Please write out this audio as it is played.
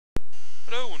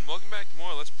Hello and welcome back to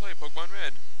more Let's Play Pokemon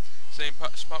Red. Same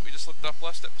spot we just left off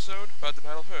last episode about the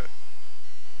Battle Herd.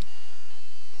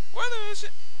 Weather is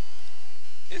it?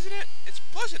 Isn't it? It's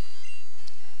pleasant.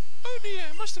 Oh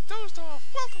dear, I must have dozed off.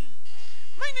 Welcome.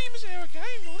 My name is Eric. I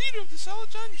am the leader of the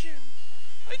Celadon Gym.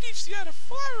 I teach the art of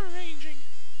flower arranging.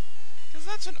 Because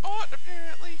that's an art,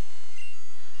 apparently.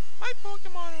 My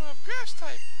Pokemon are of grass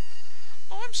type.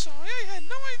 Oh, I'm sorry. I had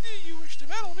no idea you wished to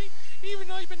battle me,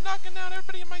 even though you've been knocking down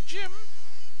everybody in my gym.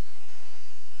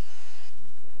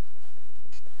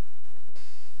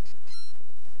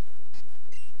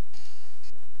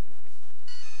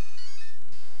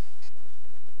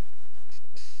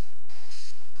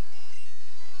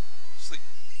 Sleep.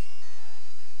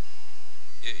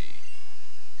 Yay.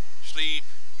 Sleep.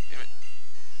 Damn it.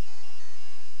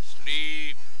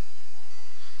 Sleep.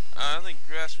 I think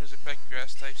grass moves affect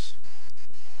grass types.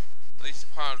 At least the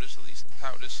powders.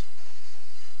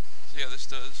 See how this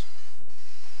does.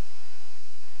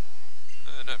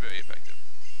 Not very effective.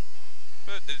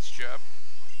 But it did its job.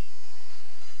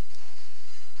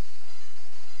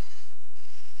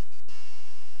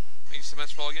 Thanks to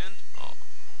Mets Ball again. Oh.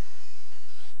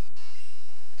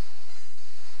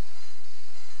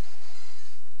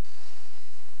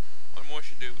 One more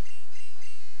should do.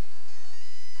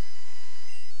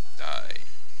 Die.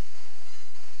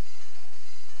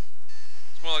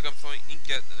 It's more like I'm throwing ink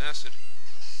at than acid.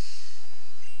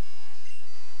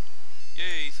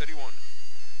 Yay, 31.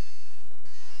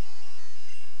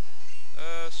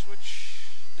 Switch.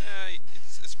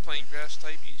 It's plain grass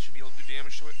type. You should be able to do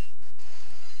damage to it.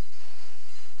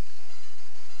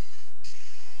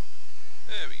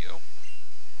 There we go.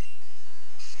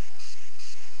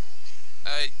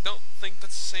 I don't think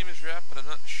that's the same as rap, but I'm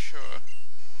not sure.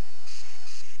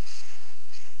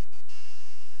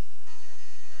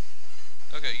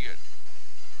 Okay, good.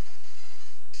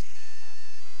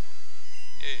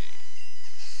 Yay.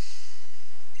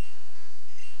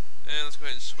 And let's go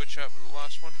ahead and switch out with the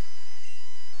last one.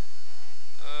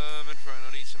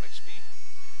 Inferno needs some XP.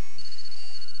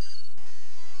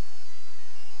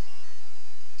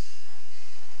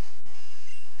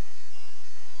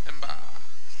 Emba.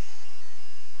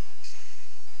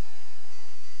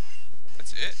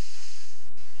 That's it?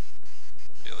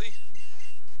 Really?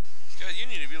 God, you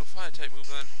need to be able to find a type move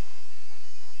then.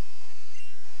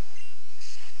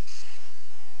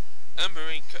 Ember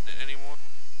ain't cutting it anymore.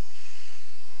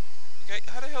 Okay,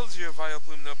 how the hell does your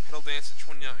Vileplume know Petal Dance at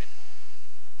 29?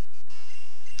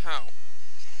 How?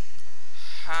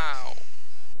 How?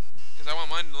 Because I want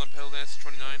mine to learn Petal Dance at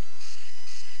 29.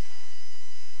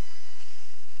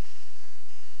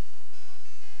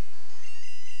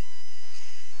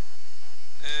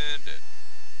 And dead.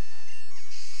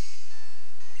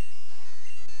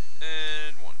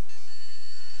 And one.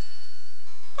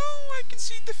 Oh, I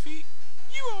concede defeat.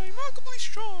 You are remarkably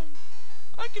strong.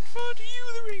 I confer to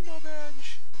you the Rainbow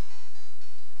Badge.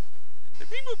 The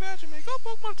Rainbow Badge will make all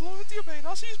Pokemon glow with the obeyed.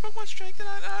 Also use Pokemon Strength and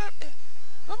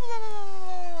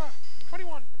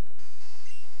 21.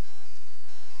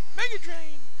 Mega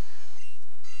Drain.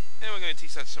 And we're going to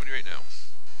teach that to somebody right now.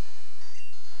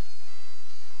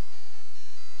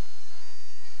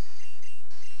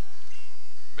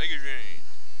 Mega Drain.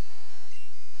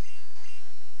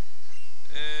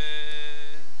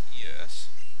 And yes.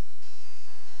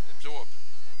 Absorb.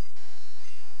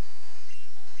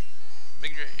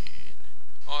 Mega Drain.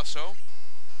 Also,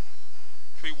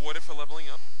 rewarded for leveling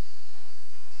up.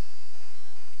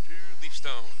 Leaf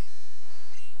Stone.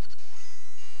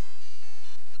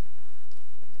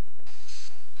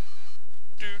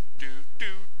 Do.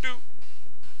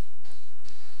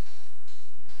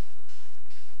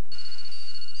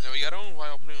 Now we got our own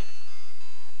Vileplume.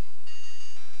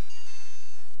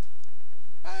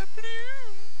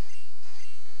 Vileplume.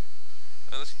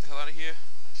 Let's get the hell out of here.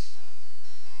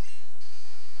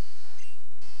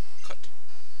 Cut.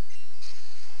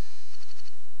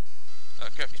 Oh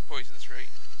crap, he's poisonous, right?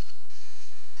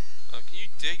 Can you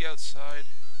dig outside?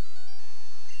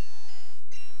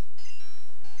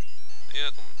 Yeah,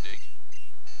 don't want to dig.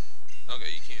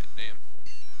 Okay, you can't, damn.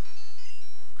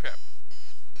 Crap.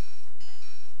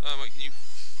 Wait, can you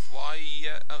fly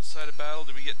yet outside of battle?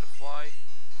 Did we get to fly?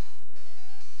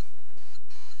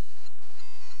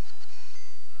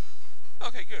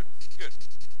 Okay, good. Good.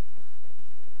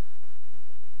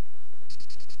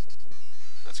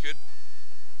 That's good.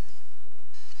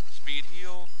 Speed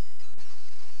heal.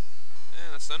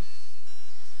 And that's done.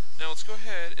 Now let's go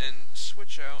ahead and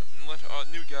switch out and let our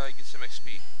new guy get some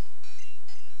XP.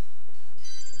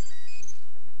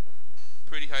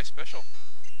 Pretty high special.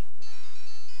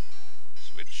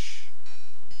 Switch.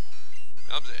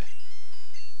 Nabze.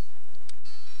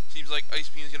 See, Seems like Ice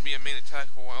Beam is going to be a main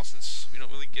attack for a while, since we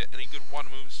don't really get any good water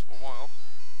moves for a while.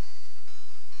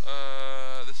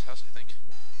 This house, I think.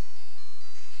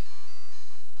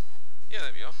 Yeah,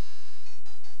 there we are.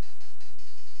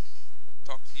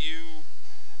 Talk to you.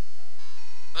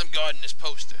 I'm guarding this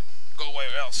poster. Go away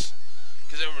or else.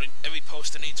 Because every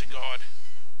poster needs a guard.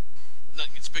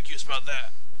 Nothing conspicuous about that.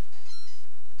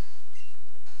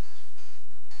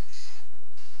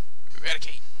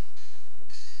 Eradicate.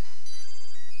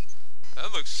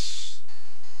 That looks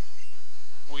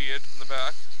weird from the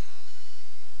back.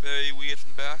 Very weird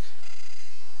from the back.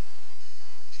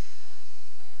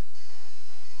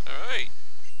 Alright.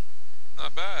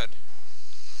 Not bad.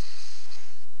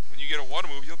 When you get a water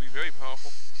move, you'll be very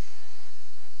powerful.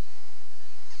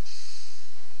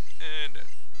 And dead.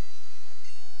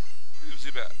 It was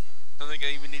too bad. I don't think I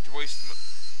even need to waste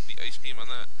the Ice Beam on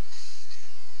that.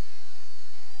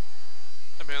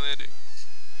 Apparently I do.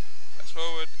 Fast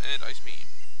forward and Ice Beam.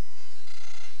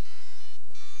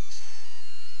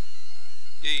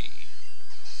 Yay.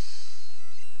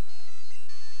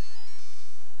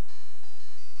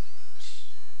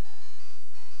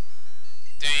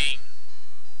 Dang.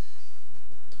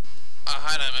 Our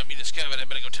hideout might be discovered. I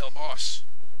better go tell boss.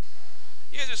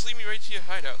 Yeah, just leave me right to your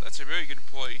hideout. That's a very good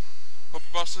employee. Hope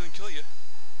your boss doesn't kill you.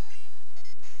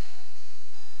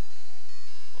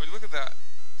 Oh, look at that.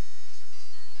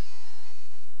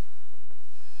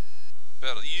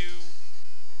 Battle you.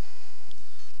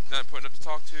 Not important enough to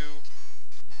talk to.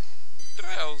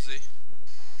 Drowsy.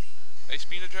 Ice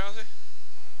Beam to Drowsy?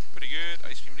 Pretty good.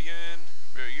 Ice Beam again.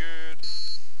 Very good.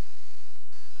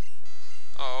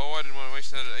 Oh, I didn't want to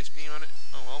waste that Ice Beam on it.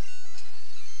 Oh well.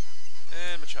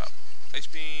 And Machop. Ice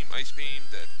Beam,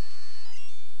 dead.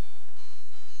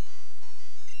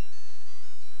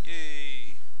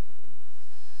 Yay.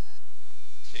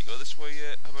 Can't go this way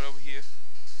yet. How about over here?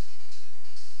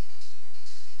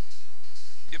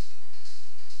 Yep.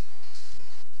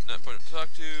 Not important to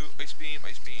talk to. Ice Beam.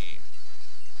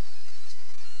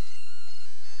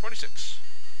 26.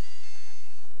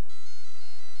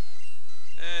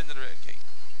 And then Eradicate.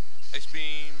 Ice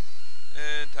Beam.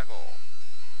 And tackle.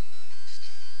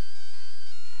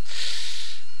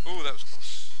 Ooh, that was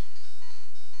close.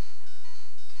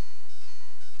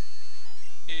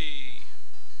 Yay.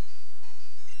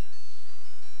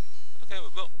 Okay,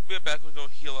 well, we're back. We're going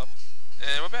to heal up.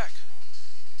 And we're back.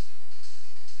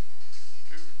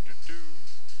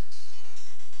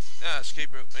 Ah,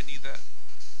 escape rope. I need that.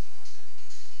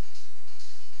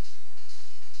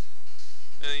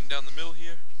 Anything down the middle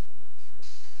here?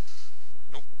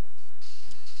 Nope.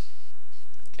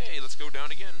 Okay, let's go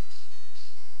down again.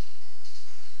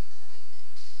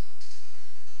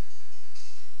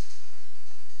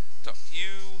 Talk to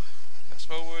you. Fast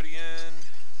forward again.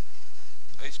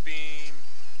 Ice Beam.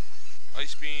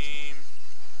 Ice Beam.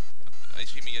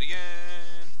 Ice Beam yet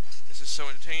again. This is so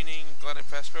entertaining. Glad I'm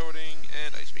fast forwarding.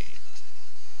 And Ice Beam.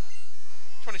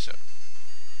 27.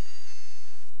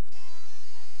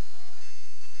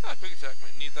 Ah, quick attack.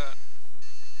 Might need that.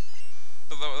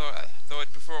 Though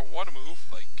I'd prefer a water move,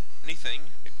 like anything.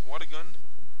 Maybe water gun.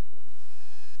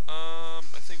 I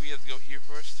think we have to go here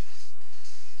first.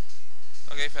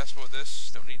 Okay, fast forward this.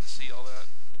 Don't need to see all that.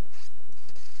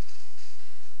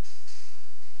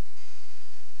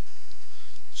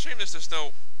 Shame there's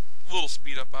no little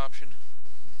speed up option.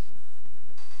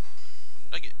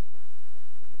 Nugget.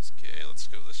 Okay, let's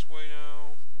go this way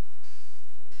now.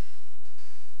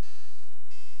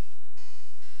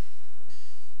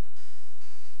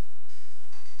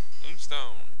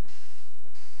 Moonstone.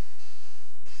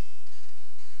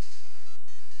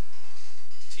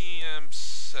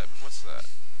 TM7, what's that?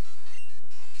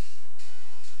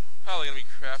 Probably gonna be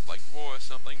crap like Roar or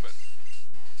something, but...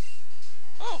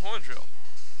 Oh, Horn Drill.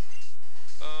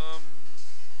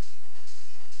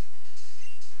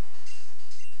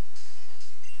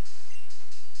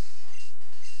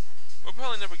 We're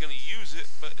probably never gonna use it,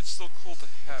 but it's still cool to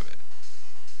have it.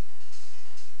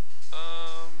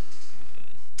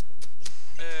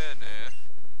 Nah.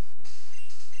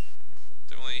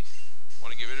 Don't really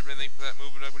want to get rid of anything for that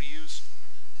move I'm not going to use.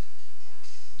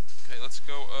 Okay, let's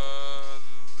go,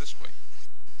 this way.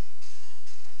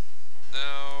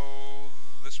 Now,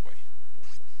 this way.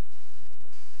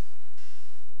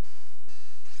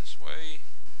 This way,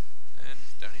 and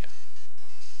down here.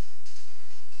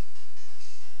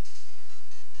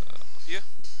 Up here.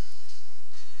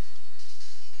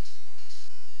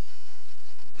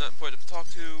 Not important to talk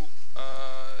to.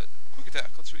 Quick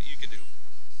attack. Let's see what you can do.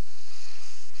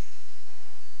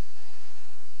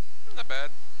 Not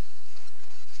bad.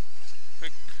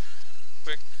 Quick,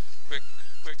 quick, quick,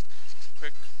 quick,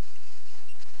 quick,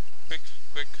 quick,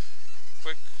 quick,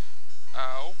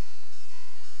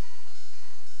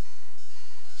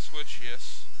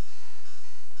 guess.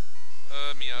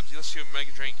 Meowsy. Let's see what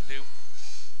Mega Drain can do.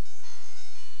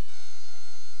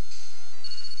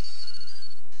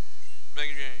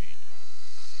 Mega Drain.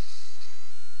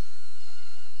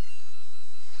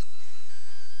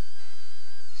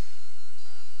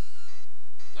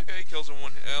 Okay, kills in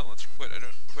one hit. Let's quit. I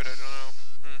don't know.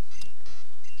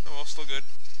 Oh well, still good.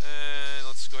 And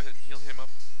let's go ahead and heal him up.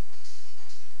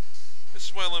 This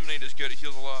is why Lemonade is good. It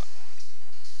heals a lot.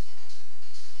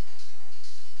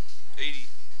 80.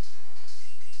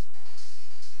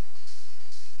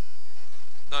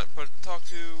 Not but talk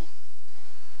to.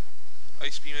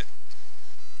 Ice beam it.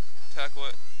 Tackle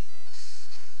it.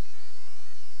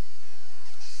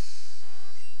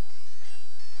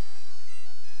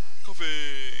 Coughing.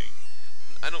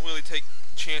 I don't really take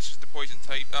chances to poison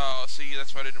type. Oh, see,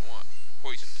 that's what I didn't want.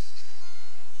 Poisoned.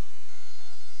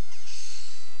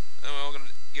 And we're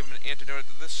gonna give him an antidote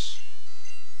to this.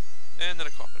 And then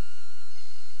a coffin.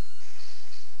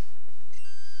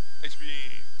 Ice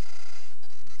beam.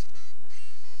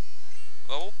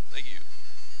 Level? Thank you.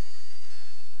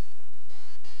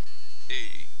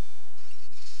 A.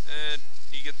 And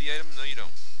do you get the item? No, you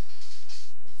don't.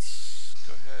 Let's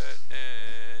go ahead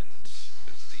and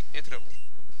there's the antidote.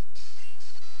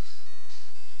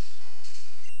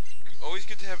 Always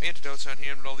good to have antidotes on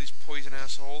hand with all these poison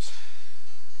assholes.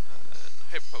 And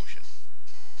hyper potion.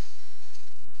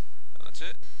 That's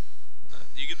it.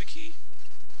 Do you get the key?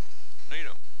 No, you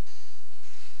don't.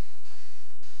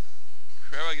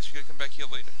 Crap, I guess we gotta come back here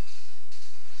later.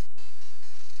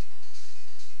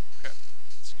 Crap.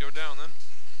 Let's go down then.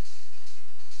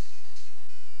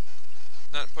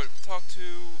 Not but talk to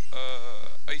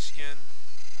Ice Skin.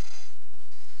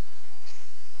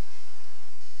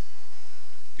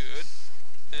 Good.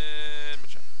 And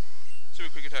Machop. See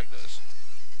what quick attack does.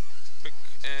 Quick.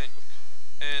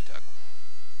 And tackle.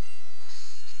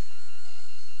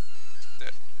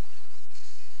 Dead.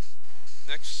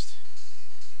 Next.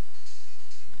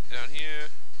 Down here.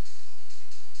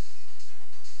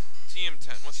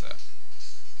 TM10, what's that?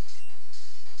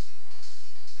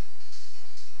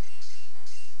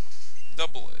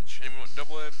 Double edge. Anyone want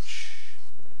double edge?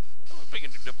 Oh, we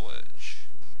can do double edge.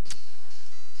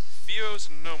 Fearo's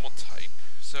a normal type,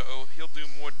 so he'll do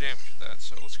more damage with that,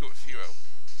 so let's go with Fearo.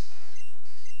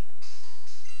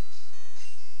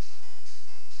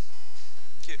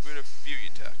 Get rid of Fury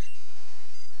Attack.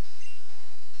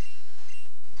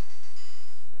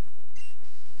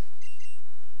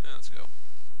 And let's go.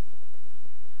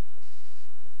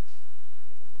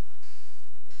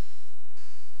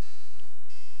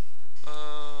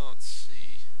 Let's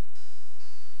see.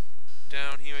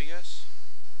 Down here, I guess.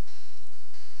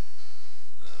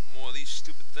 More of these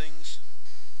stupid things.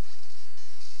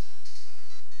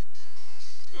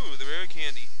 Ooh, the rare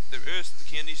candy. The rarest of the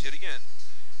candies yet again.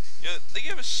 Yeah, they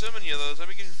give us so many of those. I'm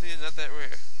beginning to think they're not that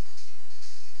rare.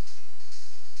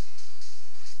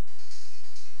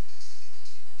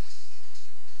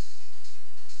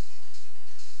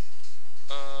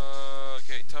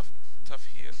 Okay, tough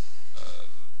here.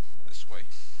 This way.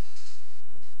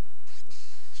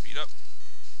 Speed up.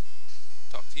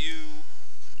 Talk to you.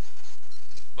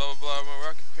 Blah blah blah, more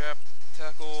rocket crap.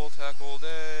 Tackle,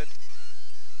 dead.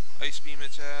 Ice beam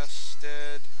its ass,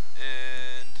 dead.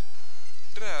 And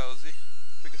drowsy.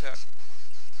 Quick attack.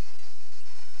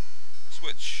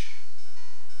 Switch.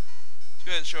 Let's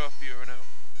go ahead and show off Fearo now.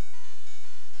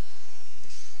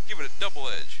 Give it a double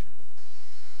edge.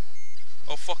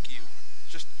 Oh, fuck you.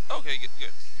 Just, okay,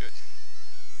 good.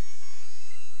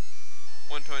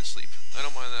 One turn sleep. I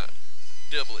don't mind that.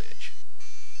 Double edge.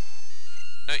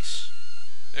 Nice.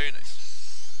 Very nice.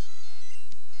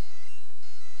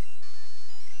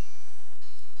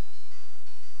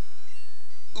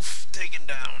 Oof, taken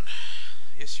down.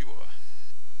 Yes, you are.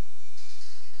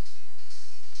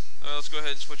 Let's go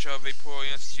ahead and switch out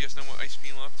Vaporeon since he has no more Ice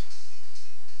Beam left.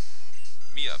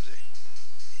 Meowsy.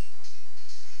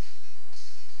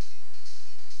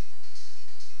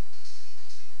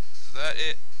 Is that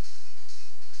it?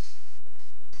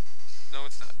 No,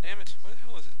 it's not. Damn it. Where the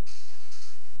hell is it?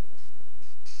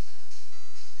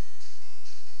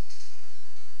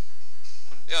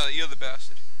 Yeah, you're the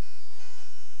bastard.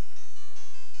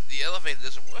 The elevator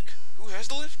doesn't work? Who has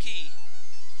the lift key?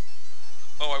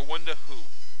 Oh, I wonder who.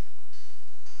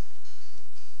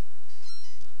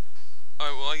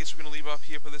 Alright, well, I guess we're going to leave off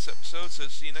here for this episode, so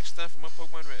see you next time for more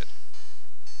Pokemon Red.